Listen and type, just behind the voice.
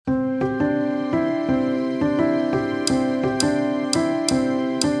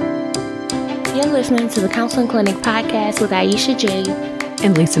listening to the Counseling Clinic podcast with Aisha J.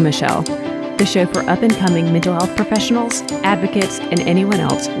 and Lisa Michelle, the show for up-and-coming mental health professionals, advocates, and anyone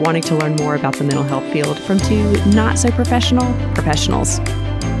else wanting to learn more about the mental health field from two not-so-professional professionals.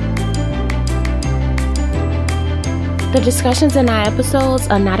 The discussions in our episodes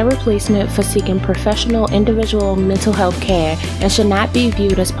are not a replacement for seeking professional individual mental health care and should not be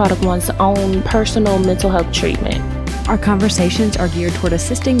viewed as part of one's own personal mental health treatment. Our conversations are geared toward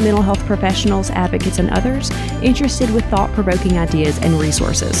assisting mental health professionals, advocates, and others interested with thought-provoking ideas and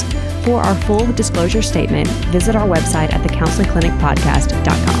resources. For our full disclosure statement, visit our website at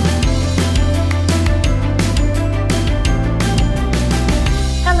thecounselingclinicpodcast.com.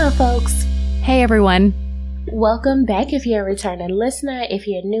 Hello, folks. Hey, everyone. Welcome back if you're a returning listener. If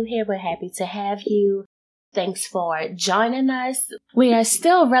you're new here, we're happy to have you. Thanks for joining us. We are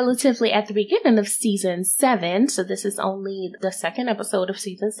still relatively at the beginning of season 7, so this is only the second episode of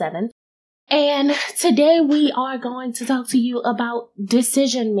season 7. And today we are going to talk to you about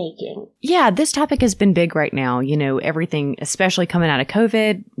decision making. Yeah, this topic has been big right now. You know, everything, especially coming out of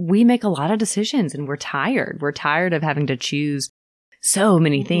COVID, we make a lot of decisions and we're tired. We're tired of having to choose so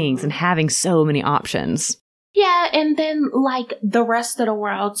many things and having so many options. Yeah, and then like the rest of the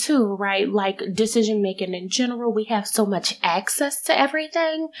world too, right? Like decision making in general, we have so much access to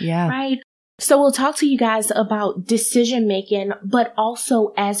everything, right? So we'll talk to you guys about decision making, but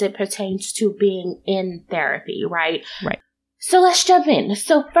also as it pertains to being in therapy, right? Right. So let's jump in.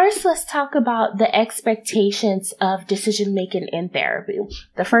 So first, let's talk about the expectations of decision making in therapy.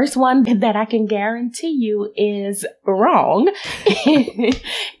 The first one that I can guarantee you is wrong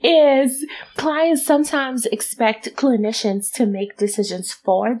is clients sometimes expect clinicians to make decisions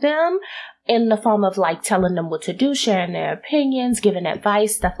for them in the form of like telling them what to do, sharing their opinions, giving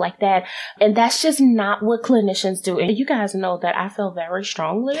advice, stuff like that. And that's just not what clinicians do. And you guys know that I feel very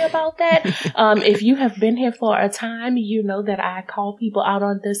strongly about that. If you have been here for a time, you know that I call people out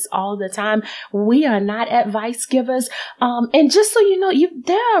on this all the time. We are not advice givers. And just so you know,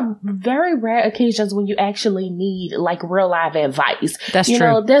 there are very rare occasions when you actually need like real live advice. That's true. You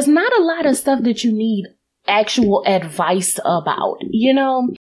know, there's not a lot of stuff that you need actual advice about, you know?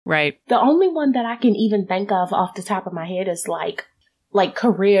 Right. The only one that I can even think of off the top of my head is like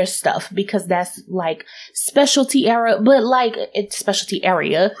career stuff, because that's like specialty area, but like it's specialty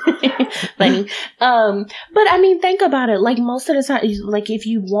area. Funny. But I mean, think about it. Like most of the time, like if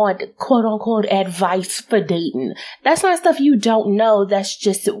you want quote unquote advice for dating, that's not stuff you don't know. That's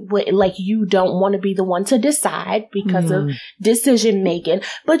just what, like you don't want to be the one to decide because of decision making,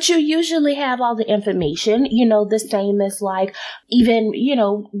 but you usually have all the information, you know, the same as like even, you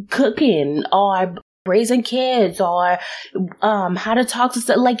know, cooking or raising kids or how to talk to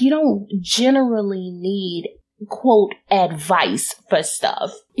stuff. Like you don't generally need quote advice for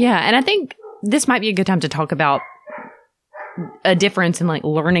stuff. Yeah, and I think this might be a good time to talk about a difference in like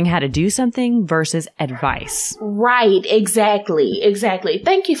learning how to do something versus advice. Right, exactly.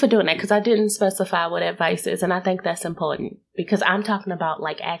 Thank you for doing that, because I didn't specify what advice is, and I think that's important because I'm talking about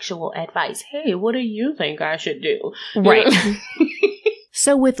like actual advice. Hey, what do you think I should do? Right.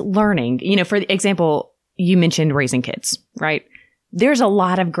 So with learning, you know, for example, you mentioned raising kids, right? There's a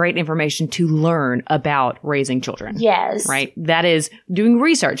lot of great information to learn about raising children. Yes. Right? That is doing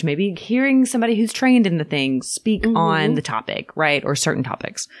research, maybe hearing somebody who's trained in the thing speak on the topic, right? Or certain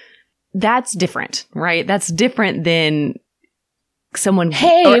topics. That's different, right? That's different than someone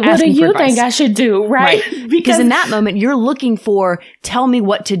hey, what do you think I should do? Right. Because in that moment, you're looking for, tell me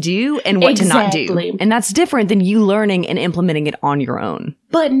what to do and what to not do. And that's different than you learning and implementing it on your own.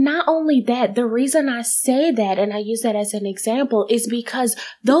 But not only that, the reason I say that, and I use that as an example, is because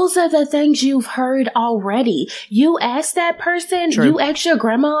those are the things you've heard already. You ask that person, you ask your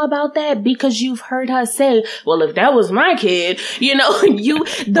grandma about that because you've heard her say, well, if that was my kid, you know,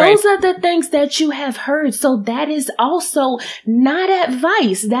 those are the things that you have heard. So that is also not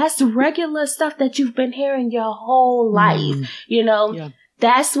advice. That's regular stuff that you've been hearing your whole life, you know? Yeah.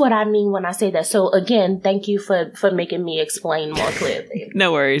 That's what I mean when I say that. So again, thank you for making me explain more clearly.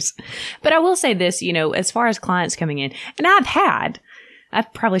 No worries. But I will say this, you know, as far as clients coming in, and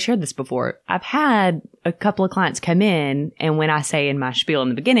I've probably shared this before. I've had a couple of clients come in, and when I say in my spiel in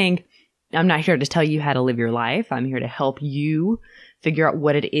the beginning, I'm not here to tell you how to live your life. I'm here to help you figure out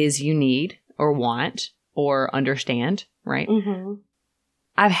what it is you need or want or understand, right? Mm-hmm.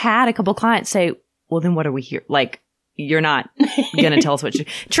 I've had a couple of clients say, well, then what are we here? Like, you're not going to tell us what you...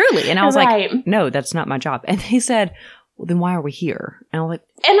 Truly. And I was like, no, that's not my job. And they said, well, then why are we here? And I'm like,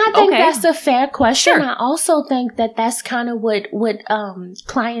 and I think okay, that's a fair question. Sure. I also think that that's kind of what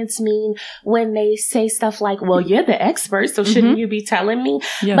clients mean when they say stuff like, well, you're the expert, so shouldn't you be telling me?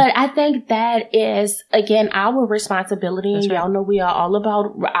 Yeah. But I think that is, again, our responsibility. That's and right. y'all know we are all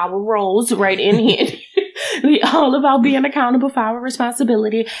about our roles right in here. We all about being accountable for our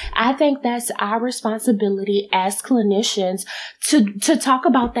responsibility. I think that's our responsibility as clinicians to talk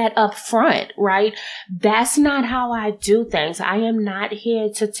about that up front, right? That's not how I do things. I am not here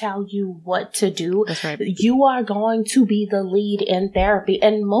to tell you what to do. That's right. You are going to be the lead in therapy.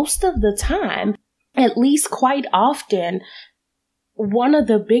 And most of the time, at least quite often, one of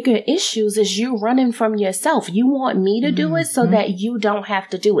the bigger issues is you running from yourself. You want me to do it so that you don't have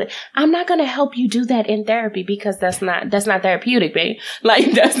to do it. I'm not going to help you do that in therapy because that's not therapeutic, babe.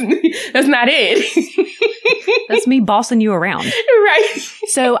 Like that's not it. That's me bossing you around. Right.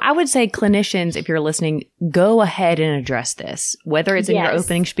 So I would say clinicians, if you're listening, go ahead and address this, whether it's in your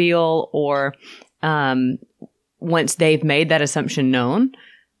opening spiel or once they've made that assumption known,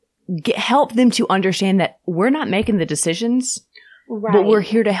 help them to understand that we're not making the decisions. Right. But we're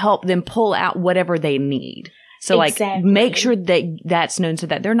here to help them pull out whatever they need. So like make sure that that's known so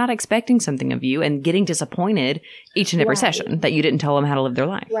that they're not expecting something of you and getting disappointed each and every session that you didn't tell them how to live their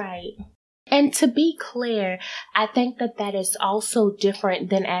life. Right. And to be clear, I think that is also different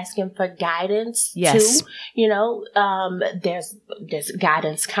than asking for guidance too. You know, there's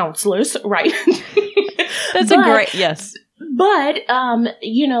guidance counselors, right? That's a great, yes. But,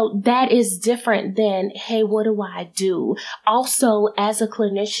 you know, that is different than, hey, what do I do? Also, as a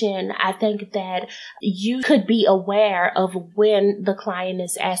clinician, I think that you could be aware of when the client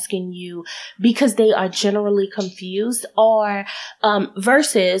is asking you because they are generally confused or,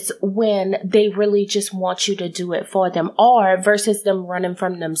 versus when they really just want you to do it for them or versus them running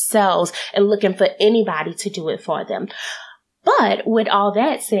from themselves and looking for anybody to do it for them. But with all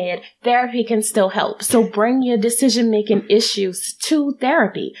that said, therapy can still help. So bring your decision-making issues to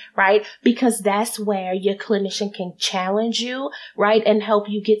therapy, right? Because that's where your clinician can challenge you, right? And help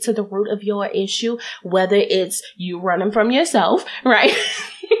you get to the root of your issue, whether it's you running from yourself, right?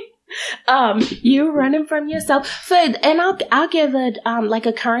 You running from yourself. And I'll give it, like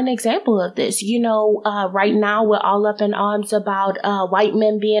a current example of this. You know, right now we're all up in arms about, white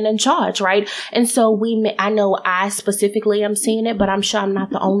men being in charge, right? And so I know I specifically am seeing it, but I'm sure I'm not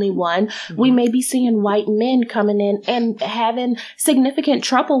the only one. Mm-hmm. We may be seeing white men coming in and having significant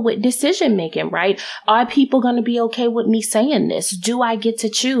trouble with decision making, right? Are people going to be okay with me saying this? Do I get to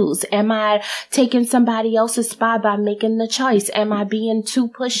choose? Am I taking somebody else's spot by making the choice? Am I being too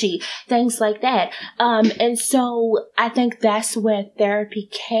pushy? Things like that. And so I think that's where therapy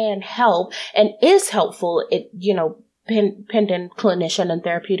can help and is helpful. It, you know, pending clinician and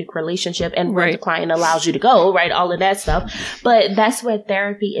therapeutic relationship and where the client allows you to go, right? All of that stuff. But that's where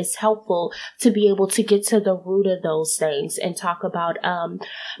therapy is helpful to be able to get to the root of those things and talk about,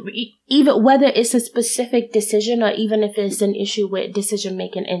 even whether it's a specific decision or even if it's an issue with decision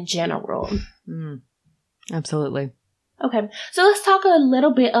making in general. Absolutely. Okay, so let's talk a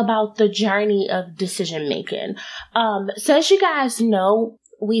little bit about the journey of decision making. So as you guys know,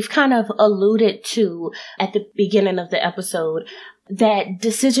 we've kind of alluded to at the beginning of the episode that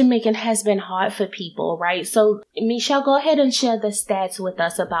decision making has been hard for people, right? So Michelle, go ahead and share the stats with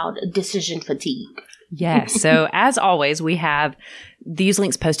us about decision fatigue. Yes. So as always, we have these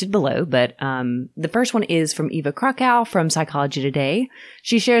links posted below, but the first one is from Eva Krakow from Psychology Today.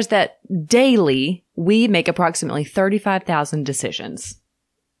 She shares that daily we make approximately 35,000 decisions.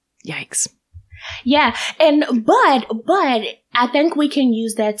 Yikes. Yeah. But I think we can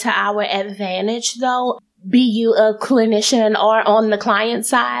use that to our advantage though. Be you a clinician or on the client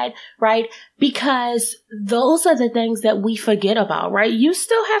side, right? Because those are the things that we forget about, right? You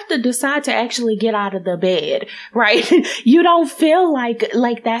still have to decide to actually get out of the bed, right? You don't feel like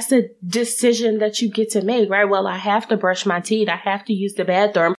that's a decision that you get to make, right? Well, I have to brush my teeth. I have to use the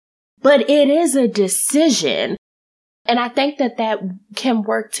bathroom, but it is a decision. And I think that can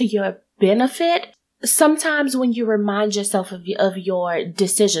work to your benefit. Sometimes when you remind yourself of your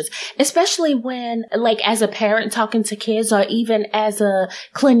decisions, especially when, like, as a parent talking to kids or even as a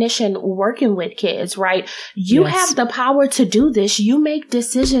clinician working with kids, right? You have the power to do this. You make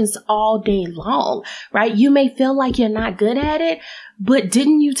decisions all day long, right? You may feel like you're not good at it, but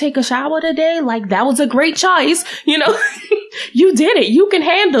didn't you take a shower today? Like, that was a great choice. You know, you did it. You can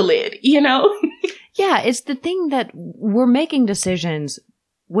handle it, you know? Yeah. It's the thing that we're making decisions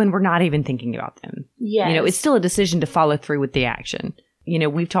when we're not even thinking about them. Yes. You know, it's still a decision to follow through with the action. You know,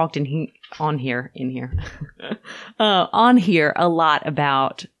 we've talked on here a lot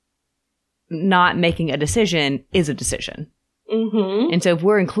about not making a decision is a decision. Mm-hmm. And so if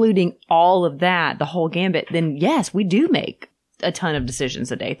we're including all of that, the whole gambit, then yes, we do make a ton of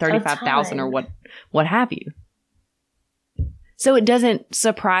decisions a day, 35,000 or what have you. So it doesn't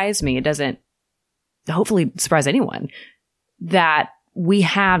surprise me. It doesn't hopefully surprise anyone that we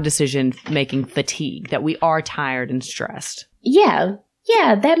have decision-making fatigue, that we are tired and stressed. Yeah.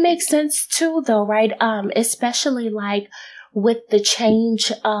 Yeah, that makes sense too, though, right? Especially like with the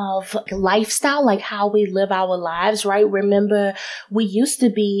change of lifestyle, like how we live our lives, right? Remember, we used to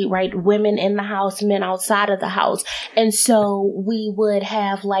be, right, women in the house, men outside of the house. And so we would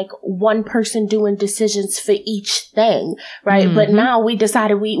have like one person doing decisions for each thing, right? Mm-hmm. But now we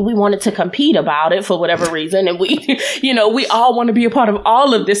decided we wanted to compete about it for whatever reason. And we, we all want to be a part of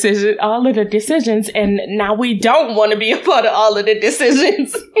all of the decisions. And now we don't want to be a part of all of the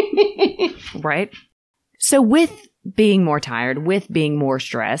decisions. Right. So with being more tired, with being more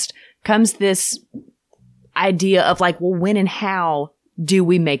stressed, comes this idea of like, well, when and how do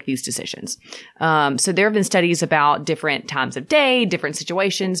we make these decisions? So there have been studies about different times of day, different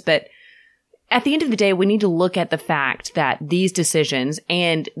situations, but at the end of the day, we need to look at the fact that these decisions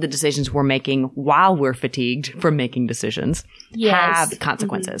and the decisions we're making while we're fatigued from making decisions have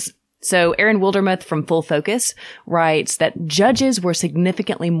consequences. Mm-hmm. So Erin Wildermuth from Full Focus writes that judges were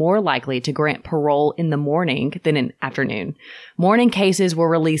significantly more likely to grant parole in the morning than in afternoon. Morning cases were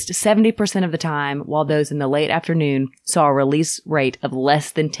released 70% of the time, while those in the late afternoon saw a release rate of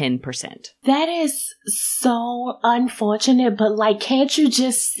less than 10%. That is so unfortunate, but like, can't you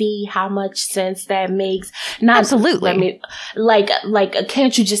just see how much sense that makes? Absolutely.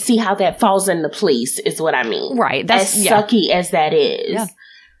 Can't you just see how that falls into place is what I mean. Right. That's sucky as that is. Yeah.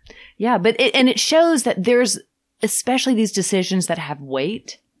 Yeah, but it shows that there's especially these decisions that have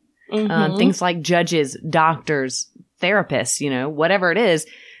weight, things like judges, doctors, therapists, whatever it is.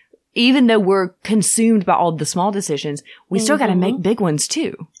 Even though we're consumed by all the small decisions, we still got to make big ones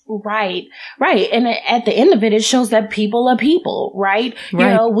too. Right. And at the end of it, it shows that people are people, right?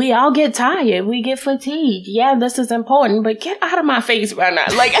 We all get tired. We get fatigued. Yeah, this is important, but get out of my face right now.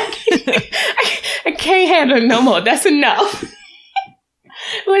 Like, I can't handle it no more. That's enough.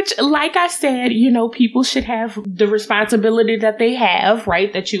 Which, like I said, people should have the responsibility that they have,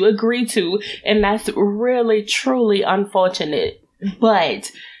 right? That you agree to. And that's really, truly unfortunate.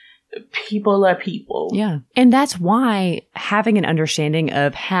 But people are people. Yeah. And that's why having an understanding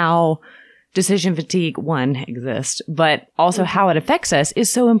of how decision fatigue, one, exists, but also how it affects us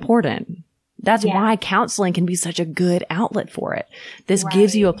is so important. That's why counseling can be such a good outlet for it. This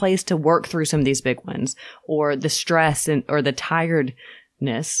gives you a place to work through some of these big ones, or the stress or the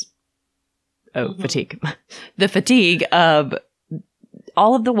tiredness. Fatigue. The fatigue of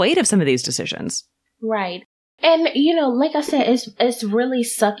all of the weight of some of these decisions. Right. And, like I said, it's really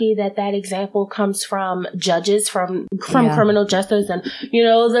sucky that example comes from judges, from criminal justice and,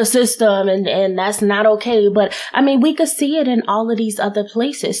 the system, and that's not okay. But I mean, we could see it in all of these other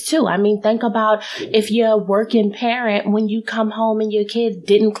places too. I mean, think about if you're a working parent, when you come home and your kid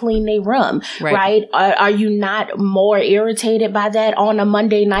didn't clean their room, right? Are you not more irritated by that on a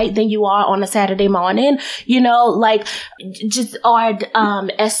Monday night than you are on a Saturday morning?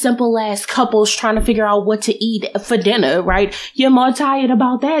 As simple as couples trying to figure out what to eat for dinner, right? You're more tired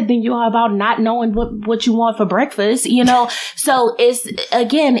about that than you are about not knowing what you want for breakfast, So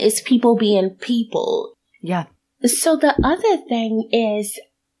it's people being people. Yeah. So the other thing is,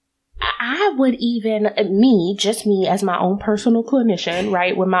 I would just me as my own personal clinician,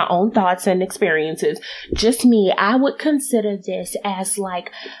 right? With my own thoughts and experiences, just me, I would consider this as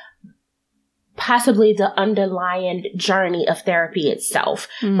like possibly the underlying journey of therapy itself,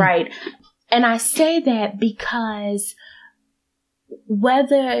 right? And I say that because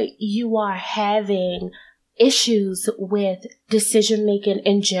whether you are having issues with decision making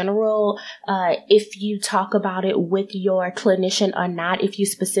in general, if you talk about it with your clinician or not, if you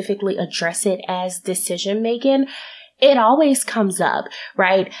specifically address it as decision making, it always comes up,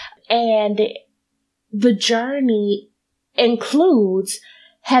 right? And the journey includes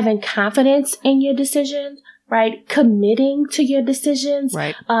having confidence in your decisions, right? Committing to your decisions,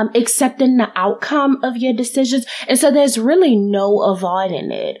 right? Accepting the outcome of your decisions. And so there's really no avoiding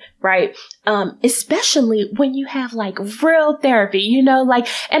it, right? Especially when you have like real therapy, and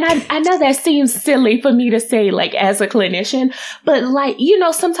I know that seems silly for me to say like as a clinician, but like,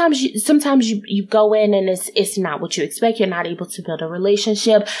 sometimes you go in and it's not what you expect. You're not able to build a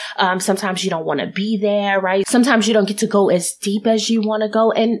relationship. Sometimes you don't want to be there, right? Sometimes you don't get to go as deep as you want to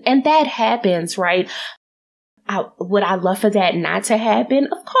go. And that happens, right? Would I love for that not to happen?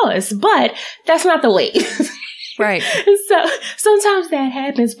 Of course, but that's not the way. Right. So sometimes that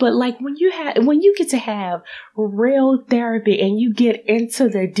happens, but like when you get to have real therapy and you get into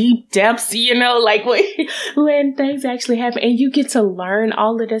the deep depths, like when things actually happen and you get to learn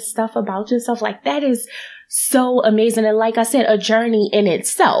all of this stuff about yourself, like that is so amazing. And like I said, a journey in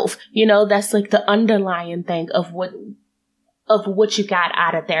itself, that's like the underlying thing of what you got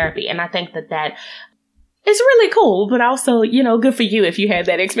out of therapy. And I think that is really cool, but also, good for you if you had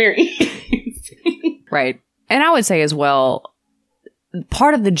that experience. Right. And I would say as well,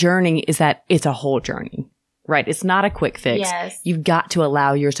 part of the journey is that it's a whole journey, right? It's not a quick fix. Yes. You've got to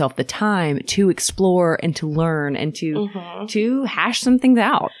allow yourself the time to explore and to learn and to hash some things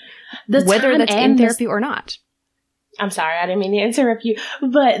out, whether that's in therapy or not. I'm sorry, I didn't mean to interrupt you,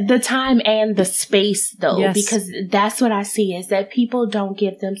 but the time and the space though, yes. because that's what I see is that people don't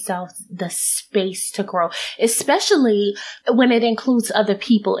give themselves the space to grow, especially when it includes other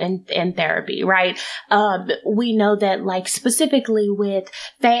people in therapy, right? We know that like specifically with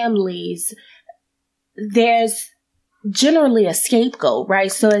families, there's generally a scapegoat,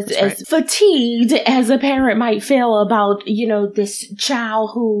 right? So as fatigued as a parent might feel about, this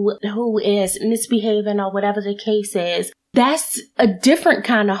child who is misbehaving or whatever the case is, that's a different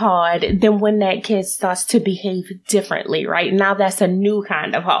kind of hard than when that kid starts to behave differently, right? Now that's a new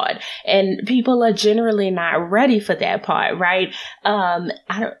kind of hard. And people are generally not ready for that part, right?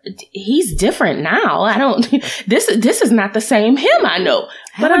 He's different now. This is not the same him I know.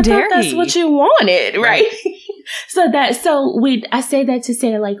 But I thought that's what you wanted, right? I say that to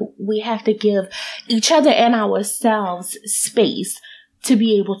say like we have to give each other and ourselves space to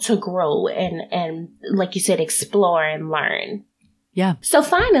be able to grow and like you said, explore and learn. Yeah. So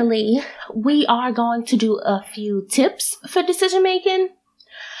finally, we are going to do a few tips for decision making.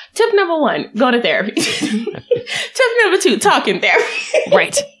 Tip number 1, go to therapy. Tip number 2, talk in therapy.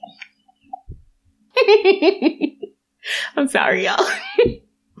 Right. I'm sorry, y'all.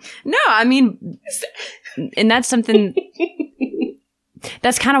 No, I mean, and that's something,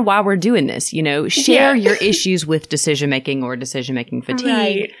 that's kind of why we're doing this, share your issues with decision-making or decision-making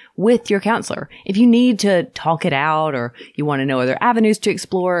fatigue with your counselor. If you need to talk it out or you want to know other avenues to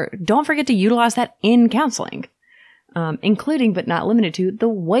explore, don't forget to utilize that in counseling, including but not limited to the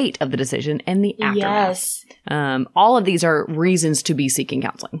weight of the decision and the aftermath. Yes. All of these are reasons to be seeking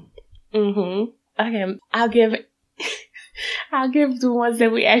counseling. Mm-hmm. Okay, I'll give the ones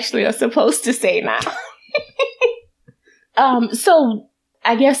that we actually are supposed to say now. So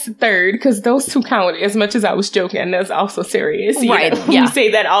I guess third, because those two count as much as I was joking. That's also serious. Right. We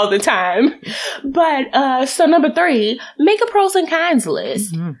say that all the time. But so number 3, make a pros and cons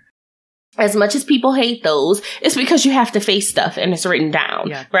list. Mm-hmm. As much as people hate those, it's because you have to face stuff and it's written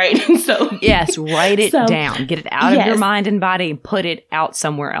down, right? So yes, write it down. Get it out of your mind and body and put it out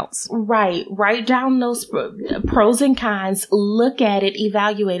somewhere else. Right. Write down those pros and cons. Look at it.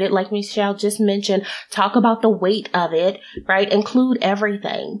 Evaluate it. Like Michelle just mentioned, talk about the weight of it, right? Include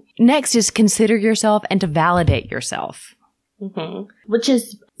everything. Next is consider yourself and to validate yourself. Mm-hmm. Which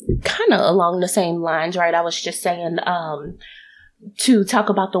is kind of along the same lines, right? I was just saying, to talk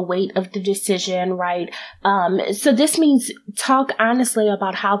about the weight of the decision, right? So this means talk honestly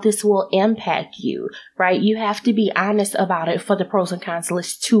about how this will impact you, right? You have to be honest about it for the pros and cons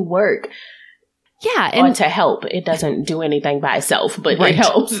list to work. Yeah. Or to help. It doesn't do anything by itself, but it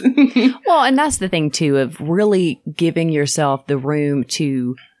helps. Well, and that's the thing too, of really giving yourself the room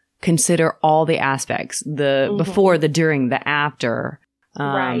to consider all the aspects, the before, the during, the after.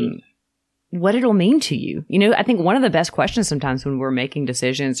 Right. What it'll mean to you. I think one of the best questions sometimes when we're making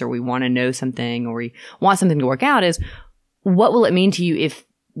decisions or we want to know something or we want something to work out is, what will it mean to you if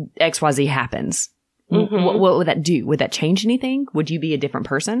XYZ happens? Mm-hmm. What would that do? Would that change anything? Would you be a different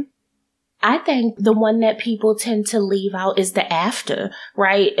person? I think the one that people tend to leave out is the after,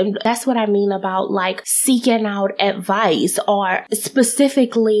 right? And that's what I mean about like seeking out advice or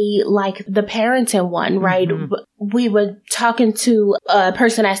specifically like the parenting one, right? Mm-hmm. We were talking to a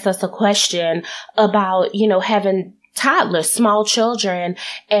person asked us a question about, having toddlers, small children,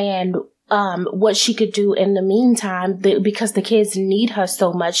 and what she could do in the meantime, because the kids need her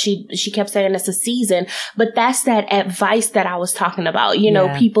so much. She kept saying it's a season, but that's that advice that I was talking about.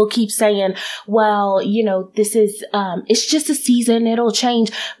 People keep saying, well, this is, it's just a season. It'll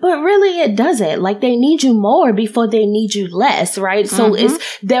change, but really it doesn't. Like they need you more before they need you less. Right. So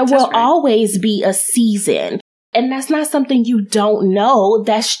there will always be a season, and that's not something you don't know.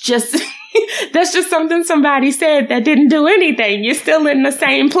 That's just something somebody said that didn't do anything. You're still in the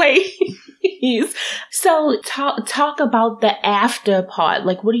same place. So talk about the after part.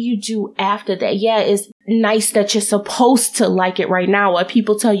 Like, what do you do after that? Yeah, it's nice that you're supposed to like it right now, or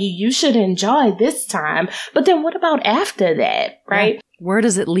people tell you you should enjoy this time. But then what about after that, right? Yeah. Where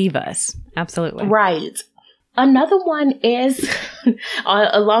does it leave us? Absolutely. Right. Another one is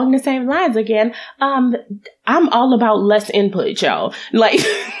along the same lines again. I'm all about less input, y'all. Like,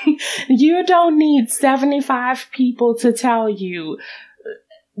 you don't need 75 people to tell you,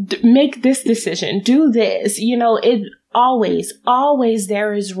 make this decision, do this. You know, it always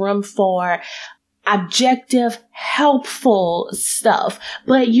there is room for objective, helpful stuff.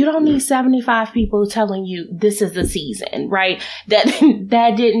 But you don't need 75 people telling you this is the season, right? That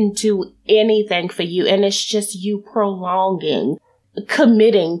didn't do anything for you. And it's just you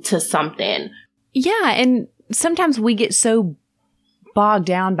committing to something. Yeah. And sometimes we get so bogged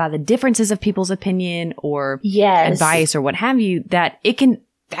down by the differences of people's opinion or advice or what have you, that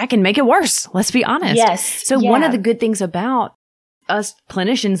that can make it worse. Let's be honest. Yes. So one of the good things about us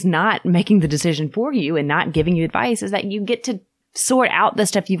clinicians not making the decision for you and not giving you advice is that you get to sort out the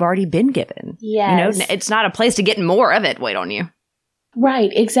stuff you've already been given. Yes. You know, it's not a place to get more of it. Wait on you. Right.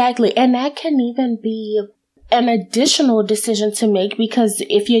 Exactly. And that can even be an additional decision to make, because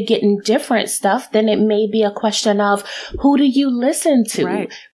if you're getting different stuff, then it may be a question of who do you listen to?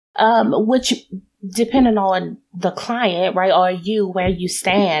 Right. Which, depending on the client, right, or you, where you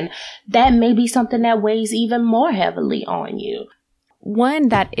stand, that may be something that weighs even more heavily on you. One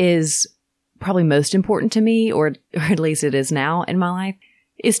that is probably most important to me, or at least it is now in my life,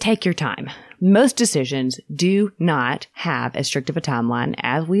 is take your time. Most decisions do not have as strict of a timeline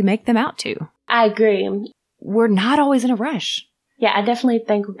as we make them out to. I agree. We're not always in a rush. Yeah, I definitely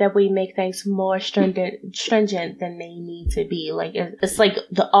think that we make things more stringent than they need to be. Like, it's like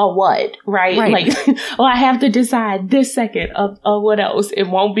the what, right? Like, oh, I have to decide this second of what else. It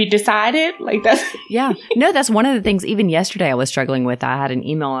won't be decided. Like, that's... Yeah. No, that's one of the things even yesterday I was struggling with. I had an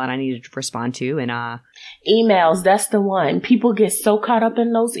email that I needed to respond to, and emails, that's the one. People get so caught up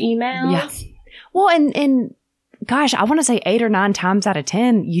in those emails. Yeah. Well, and gosh, I want to say 8 or 9 times out of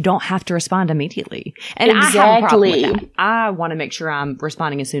 10, you don't have to respond immediately. And exactly. I have a problem with that. I want to make sure I'm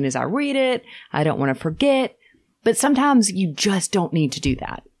responding as soon as I read it. I don't want to forget. But sometimes you just don't need to do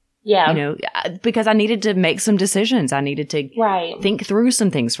that. Yeah. You know, because I needed to make some decisions. I needed to think through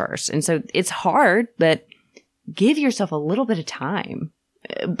some things first. And so it's hard, but give yourself a little bit of time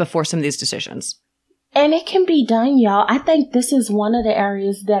before some of these decisions. And it can be done, y'all. I think this is one of the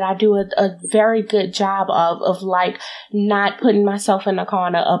areas that I do a very good job of like not putting myself in the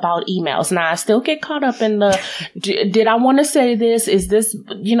corner about emails. Now, I still get caught up in the, did I want to say this? Is this,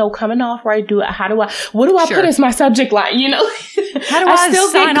 coming off right? What do I put as my subject line? How do I still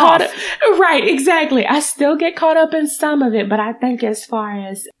sign get caught off? Right, exactly. I still get caught up in some of it, but I think as far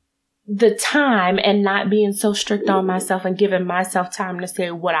as the time and not being so strict on myself and giving myself time to say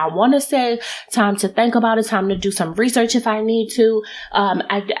what I want to say, time to think about it, time to do some research if I need to.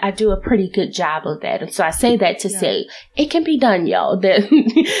 I do a pretty good job of that. And so I say that to say it can be done, y'all. There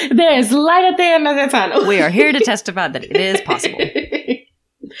is light at the end of the tunnel. We are here to testify that it is possible.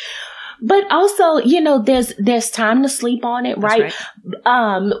 But also, there's time to sleep on it, right?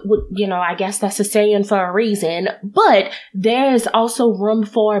 I guess that's a saying for a reason, but there's also room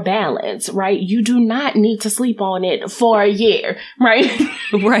for balance, right? You do not need to sleep on it for a year, right?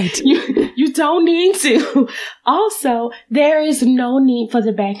 Right. You don't need to. Also, there is no need for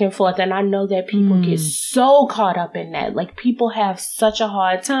the back and forth. And I know that people get so caught up in that. Like, people have such a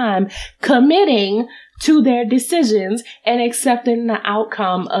hard time committing to their decisions and accepting the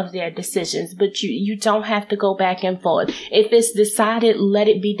outcome of their decisions. But you don't have to go back and forth. If it's decided, let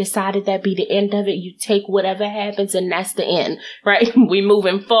it be decided. That be the end of it. You take whatever happens and that's the end, right? We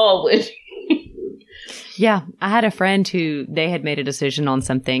moving forward. Yeah. I had a friend who they had made a decision on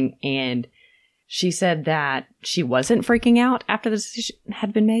something, and she said that she wasn't freaking out after the decision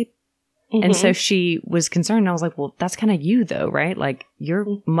had been made. Mm-hmm. And so she was concerned. I was like, well, that's kind of you though, right? Like, you're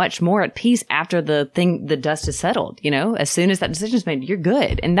much more at peace after the dust is settled, As soon as that decision is made, you're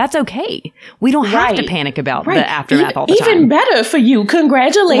good. And that's okay. We don't have to panic about the aftermath all the time. Even better for you.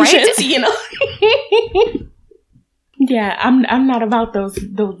 Congratulations, Yeah, I'm not about those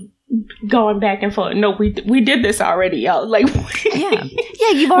going back and forth. No, we did this already, y'all. Like, yeah,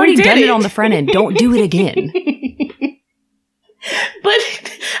 you've already done it on the front end. Don't do it again. But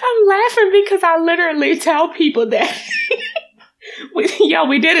I'm laughing because I literally tell people that,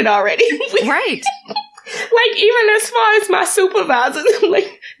 we did it already. Right. Like, even as far as my supervisors, I'm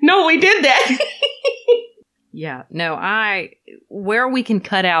like, no, we did that. Yeah. No, where we can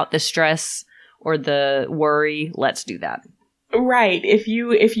cut out the stress or the worry, let's do that. Right. If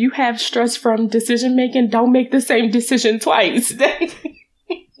you have stress from decision making, don't make the same decision twice.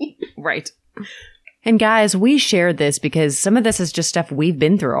 Right. And guys, we shared this because some of this is just stuff we've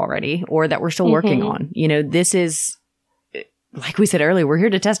been through already or that we're still working on. You know, this is, like we said earlier, we're here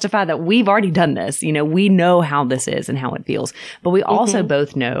to testify that we've already done this. You know, we know how this is and how it feels. But we also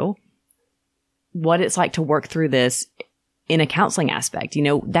both know what it's like to work through this in a counseling aspect. You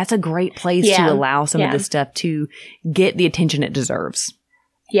know, that's a great place to allow some of this stuff to get the attention it deserves.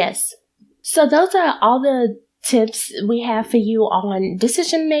 Yes. So those are all the tips we have for you on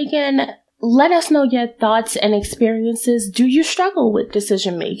decision making. Let us know your thoughts and experiences. Do you struggle with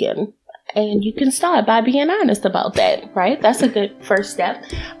decision making? And you can start by being honest about that, right? That's a good first step.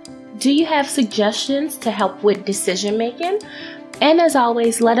 Do you have suggestions to help with decision making? And as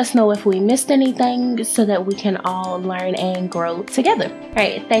always, let us know if we missed anything so that we can all learn and grow together. All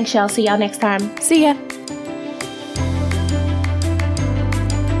right. Thanks, y'all. See y'all next time. See ya.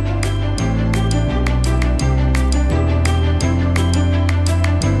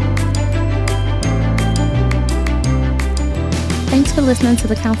 Thanks for listening to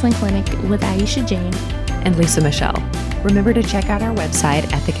The Counseling Clinic with Aisha Jane and Lisa Michelle. Remember to check out our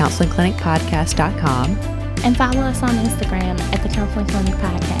website at thecounselingclinicpodcast.com and follow us on Instagram at The Counseling Clinic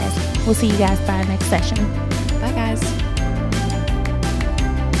Podcast. We'll see you guys by our next session. Bye, guys.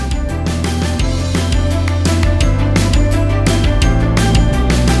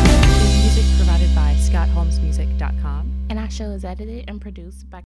 Music provided by ScottHolmesMusic.com. And our show is edited and produced by